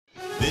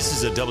This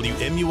is a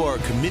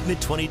WMUR Commitment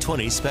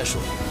 2020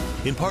 special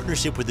in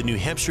partnership with the New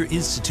Hampshire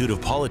Institute of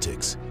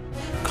Politics.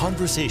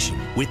 Conversation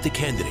with the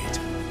candidate.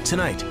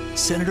 Tonight,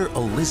 Senator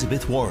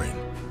Elizabeth Warren.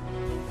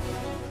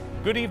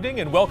 Good evening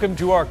and welcome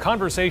to our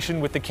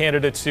Conversation with the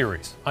Candidate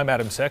series. I'm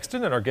Adam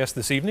Sexton and our guest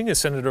this evening is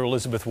Senator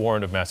Elizabeth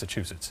Warren of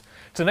Massachusetts.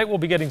 Tonight we'll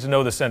be getting to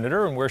know the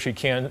senator and where she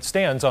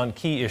stands on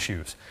key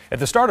issues. At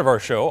the start of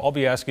our show, I'll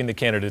be asking the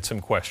candidate some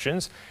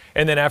questions,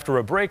 and then after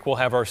a break we'll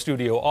have our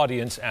studio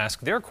audience ask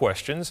their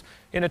questions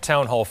in a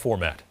town hall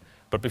format.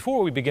 But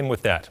before we begin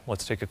with that,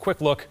 let's take a quick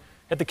look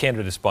at the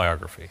candidate's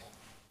biography.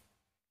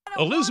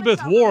 Elizabeth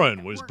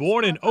Warren was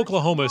born in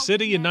Oklahoma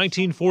City in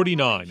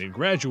 1949 and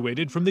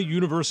graduated from the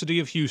University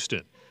of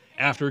Houston.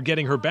 After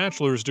getting her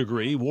bachelor's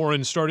degree,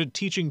 Warren started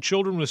teaching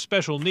children with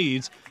special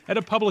needs at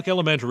a public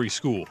elementary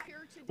school.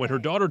 When her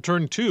daughter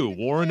turned 2,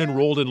 Warren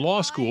enrolled in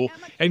law school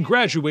and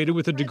graduated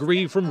with a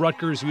degree from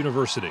Rutgers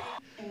University.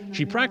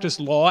 She practiced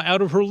law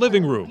out of her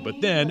living room,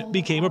 but then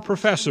became a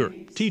professor,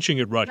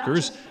 teaching at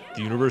Rutgers,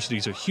 the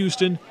universities of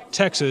Houston,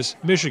 Texas,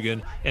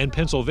 Michigan, and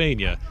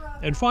Pennsylvania,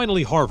 and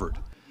finally Harvard.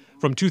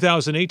 From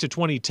 2008 to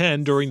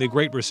 2010, during the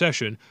Great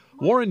Recession,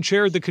 Warren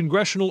chaired the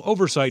Congressional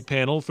Oversight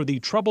Panel for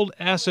the Troubled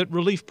Asset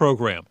Relief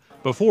Program,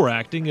 before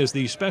acting as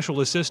the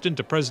Special Assistant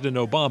to President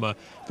Obama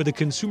for the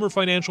Consumer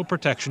Financial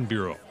Protection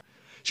Bureau.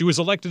 She was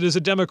elected as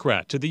a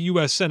Democrat to the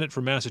U.S. Senate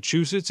for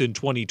Massachusetts in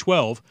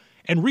 2012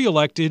 and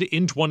re-elected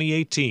in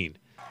 2018.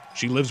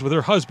 She lives with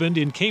her husband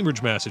in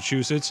Cambridge,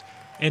 Massachusetts,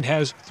 and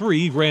has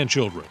 3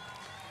 grandchildren.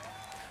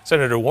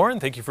 Senator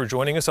Warren, thank you for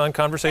joining us on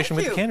Conversation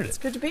with the Candidate. It's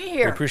good to be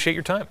here. We appreciate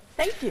your time.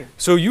 Thank you.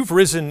 So you've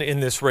risen in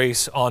this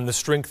race on the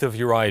strength of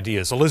your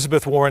ideas.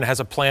 Elizabeth Warren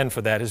has a plan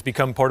for that, has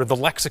become part of the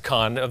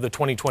lexicon of the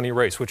 2020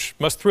 race, which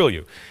must thrill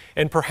you.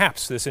 And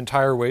perhaps this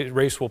entire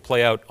race will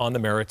play out on the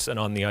merits and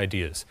on the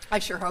ideas. I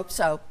sure hope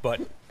so.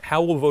 But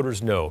how will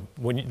voters know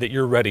that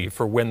you're ready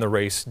for when the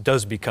race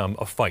does become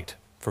a fight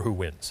for who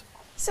wins?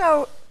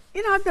 So,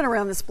 I've been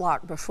around this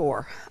block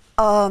before.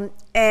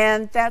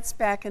 And that's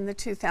back in the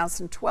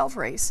 2012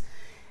 race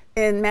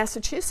in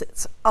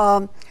Massachusetts.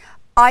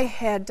 I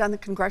had done the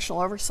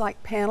Congressional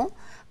Oversight Panel.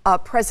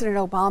 President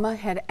Obama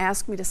had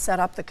asked me to set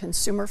up the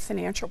Consumer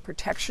Financial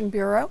Protection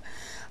Bureau.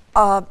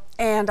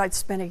 And I'd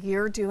spent a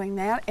year doing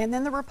that. And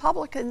then the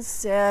Republicans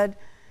said,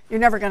 you're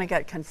never going to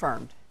get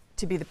confirmed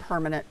to be the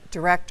permanent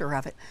director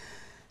of it.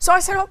 So I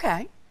said,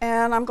 okay.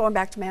 And I'm going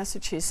back to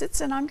Massachusetts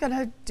and I'm going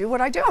to do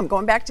what I do. I'm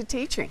going back to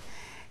teaching.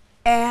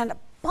 And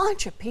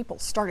bunch of people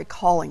started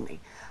calling me.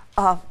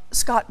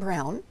 Scott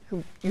Brown,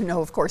 who you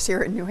know, of course,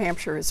 here in New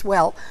Hampshire as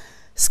well.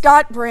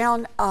 Scott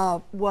Brown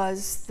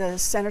was the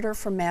senator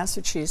from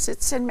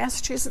Massachusetts, and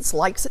Massachusetts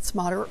likes its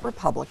moderate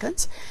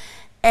Republicans.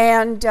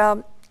 And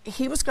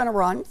he was going to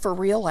run for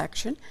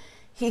re-election.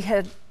 He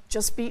had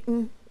just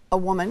beaten a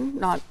woman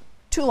not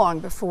too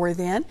long before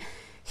then.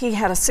 He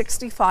had a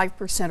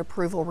 65%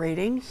 approval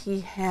rating.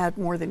 He had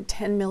more than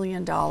 $10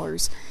 million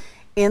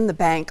in the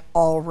bank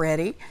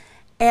already.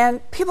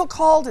 And people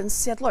called and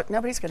said, look,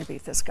 nobody's going to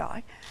beat this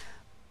guy.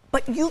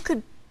 But you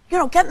could,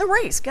 get in the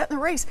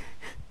race.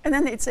 And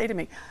then they'd say to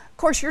me, of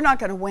course, you're not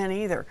going to win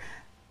either.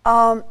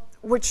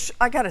 Which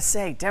I got to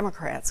say,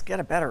 Democrats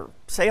get a better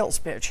sales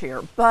pitch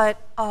here.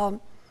 But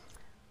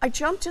I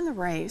jumped in the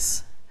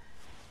race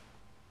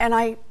and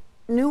I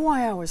knew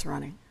why I was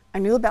running. I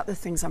knew about the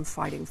things I'm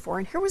fighting for.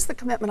 And here was the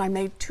commitment I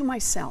made to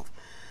myself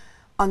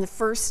on the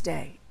first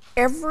day.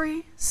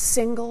 Every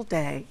single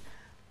day,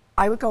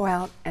 I would go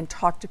out and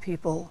talk to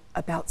people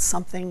about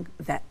something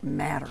that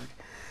mattered.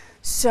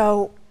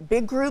 So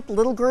big group,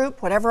 little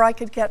group, whatever I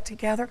could get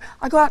together,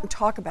 I go out and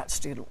talk about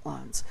student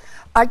loans.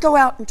 I go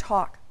out and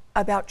talk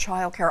about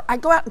childcare. I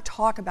go out and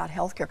talk about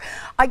healthcare.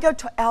 I go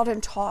out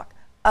and talk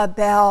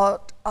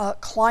about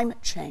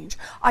climate change.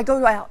 I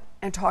go out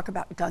and talk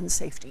about gun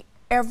safety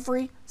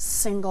every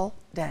single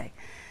day.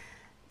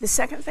 The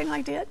second thing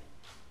I did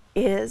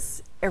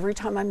is every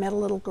time I met a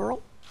little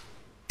girl,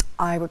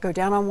 I would go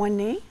down on one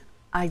knee.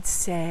 I'd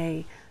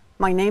say,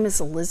 my name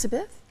is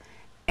Elizabeth,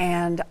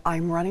 and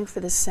I'm running for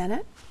the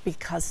Senate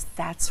because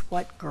that's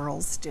what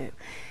girls do.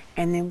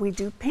 And then we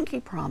do pinky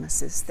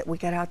promises that we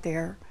get out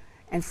there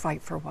and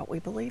fight for what we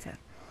believe in.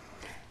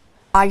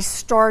 I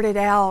started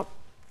out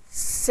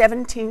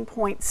 17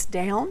 points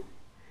down,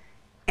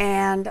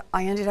 and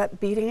I ended up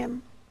beating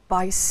him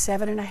by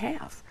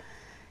 7.5.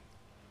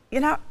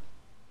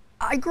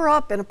 I grew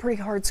up in a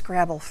pretty hard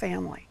scrabble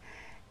family,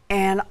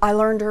 and I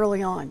learned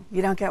early on,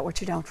 you don't get what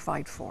you don't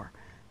fight for.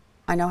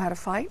 I know how to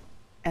fight,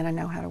 and I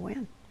know how to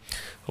win.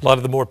 A lot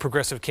of the more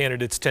progressive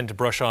candidates tend to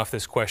brush off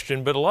this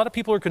question, but a lot of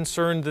people are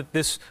concerned that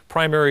this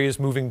primary is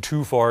moving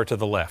too far to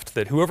the left,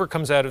 that whoever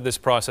comes out of this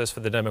process for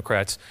the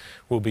Democrats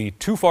will be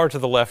too far to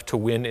the left to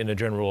win in a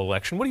general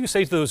election. What do you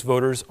say to those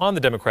voters on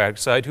the Democratic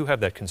side who have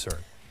that concern?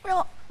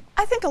 Well,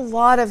 I think a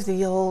lot of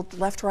the old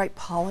left-right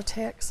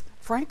politics,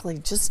 frankly,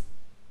 just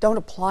don't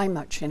apply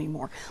much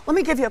anymore. Let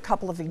me give you a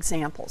couple of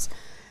examples.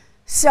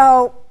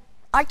 So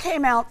I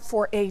came out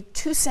for a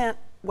 2-cent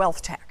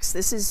wealth tax.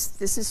 This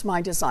is my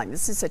design.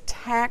 This is a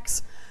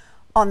tax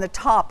on the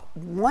top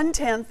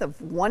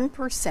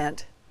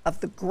 0.1% of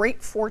the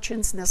great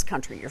fortunes in this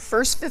country. Your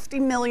first 50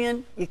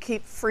 million, you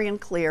keep free and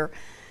clear.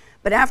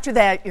 But after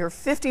that, your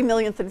 50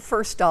 millionth and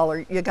first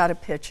dollar, you got to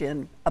pitch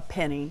in a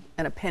penny,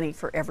 and a penny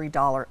for every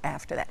dollar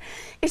after that.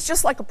 It's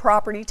just like a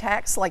property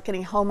tax, like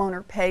any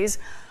homeowner pays.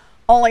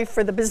 Only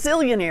for the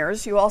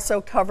bazillionaires, you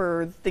also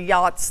cover the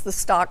yachts, the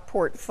stock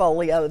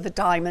portfolio, the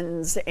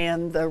diamonds,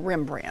 and the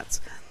Rembrandts.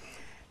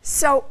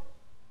 So,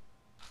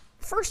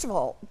 first of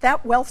all,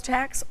 that wealth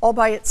tax all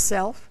by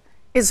itself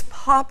is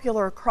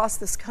popular across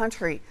this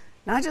country,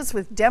 not just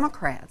with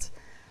Democrats,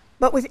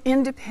 but with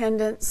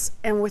independents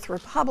and with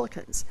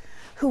Republicans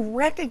who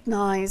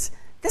recognize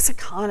this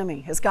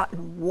economy has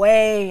gotten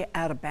way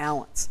out of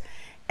balance,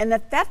 and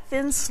that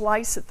thin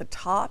slice at the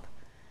top,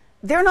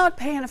 they're not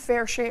paying a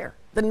fair share.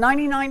 The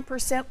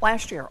 99%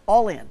 last year,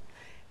 all in,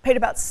 paid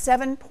about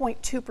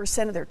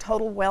 7.2% of their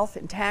total wealth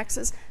in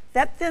taxes.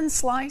 That thin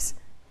slice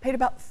paid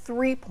about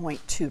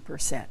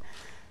 3.2%.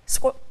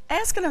 So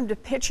asking them to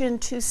pitch in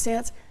 2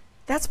 cents,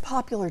 that's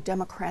popular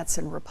Democrats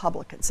and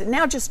Republicans. And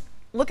now just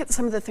look at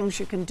some of the things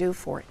you can do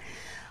for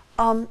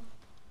it.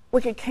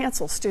 We could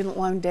cancel student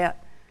loan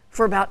debt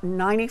for about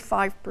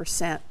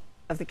 95%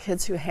 of the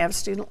kids who have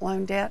student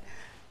loan debt.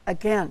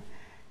 Again,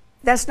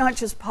 that's not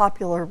just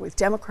popular with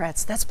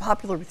Democrats, that's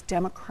popular with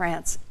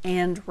Democrats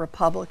and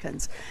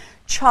Republicans.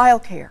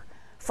 Childcare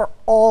for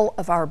all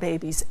of our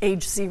babies,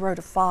 age 0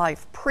 to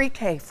 5,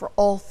 pre-K for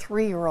all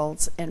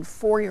 3-year-olds and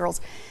 4-year-olds.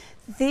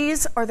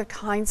 These are the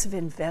kinds of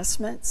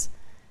investments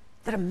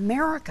that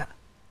America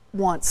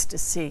wants to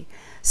see.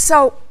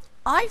 So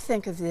I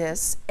think of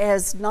this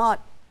as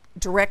not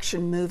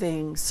direction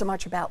moving so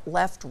much about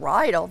left,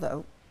 right,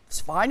 although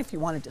it's fine if you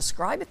want to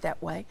describe it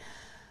that way.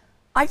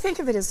 I think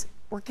of it as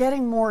we're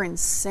getting more in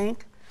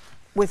sync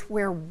with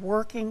where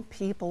working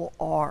people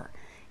are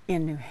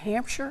in New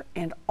Hampshire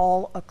and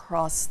all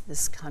across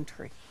this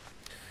country.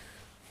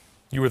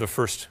 You were the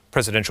first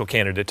presidential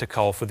candidate to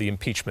call for the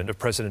impeachment of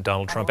President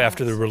Donald Trump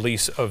after the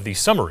release of the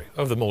summary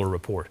of the Mueller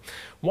report.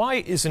 Why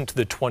isn't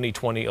the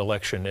 2020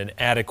 election an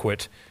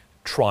adequate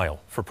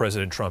trial for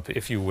President Trump,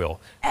 if you will?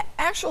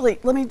 Actually,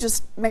 let me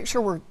just make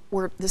sure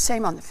we're the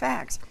same on the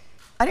facts.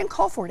 I didn't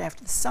call for it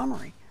after the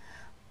summary.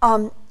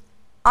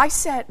 I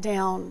sat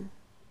down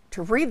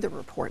to read the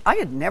report. I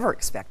had never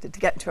expected to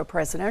get into a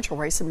presidential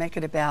race and make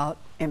it about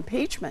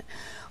impeachment.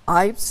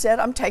 I said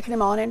I'm taking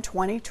him on in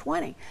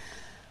 2020.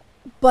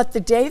 But the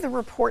day the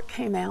report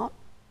came out,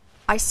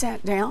 I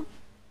sat down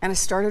and I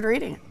started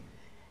reading it.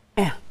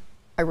 And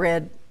I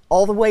read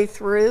all the way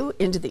through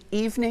into the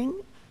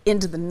evening,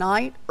 into the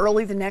night,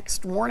 early the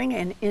next morning,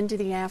 and into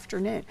the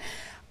afternoon.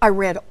 I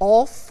read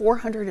all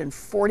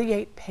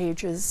 448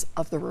 pages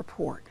of the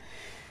report.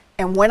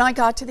 And when I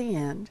got to the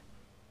end,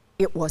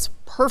 it was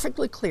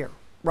perfectly clear.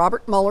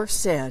 Robert Mueller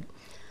said,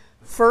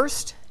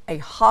 first, a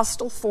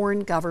hostile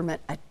foreign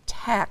government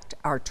attacked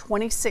our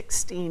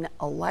 2016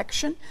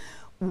 election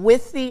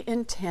with the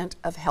intent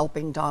of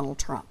helping Donald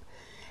Trump.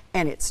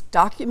 And it's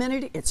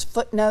documented, it's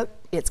footnote,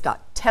 it's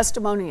got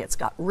testimony, it's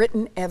got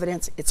written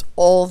evidence, it's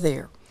all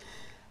there.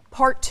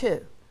 Part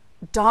two,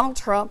 Donald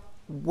Trump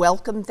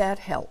welcomed that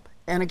help.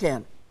 And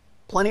again,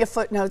 plenty of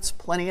footnotes,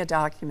 plenty of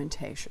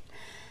documentation.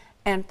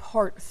 And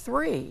part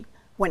three,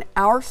 when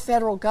our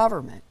federal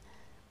government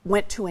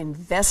went to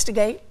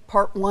investigate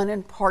part one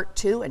and part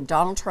two, and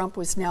Donald Trump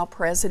was now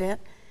president,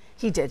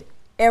 he did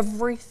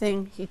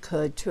everything he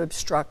could to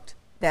obstruct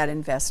that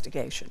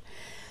investigation.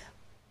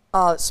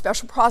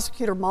 Special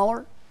Prosecutor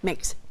Mueller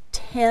makes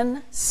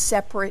 10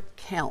 separate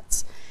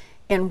counts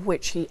in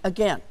which he,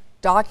 again,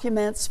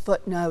 documents,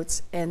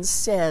 footnotes, and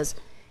says,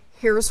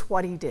 here's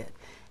what he did.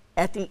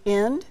 At the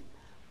end,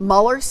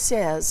 Mueller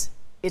says,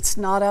 it's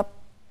not up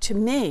to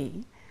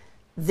me.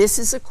 This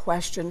is a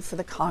question for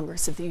the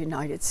Congress of the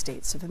United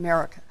States of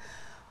America.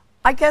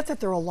 I get that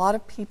there are a lot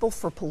of people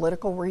for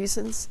political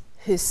reasons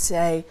who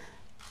say,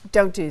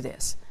 don't do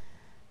this.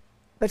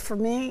 But for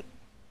me,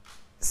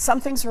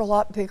 some things are a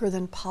lot bigger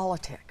than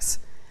politics.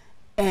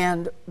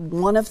 And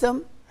one of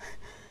them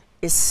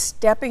is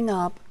stepping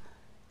up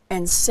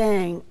and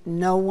saying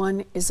no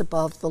one is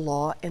above the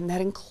law, and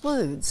that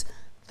includes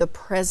the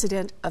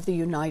President of the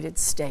United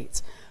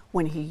States.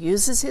 When he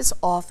uses his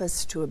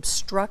office to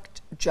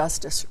obstruct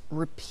justice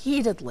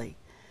repeatedly,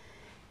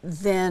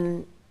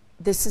 then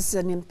this is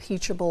an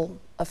impeachable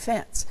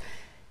offense.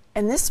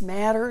 And this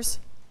matters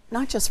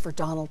not just for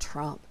Donald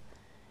Trump.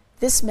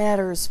 This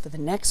matters for the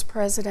next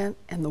president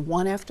and the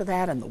one after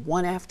that and the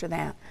one after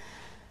that.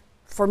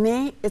 For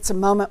me, it's a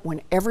moment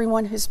when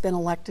everyone who's been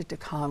elected to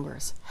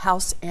Congress,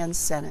 House and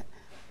Senate,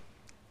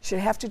 should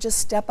have to just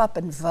step up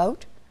and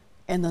vote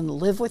and then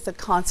live with the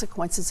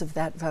consequences of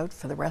that vote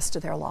for the rest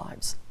of their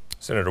lives.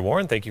 Senator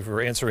Warren, thank you for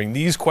answering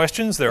these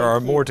questions. There are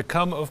more to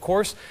come, of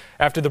course.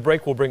 After the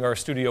break, we'll bring our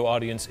studio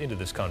audience into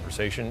this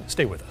conversation.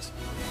 Stay with us.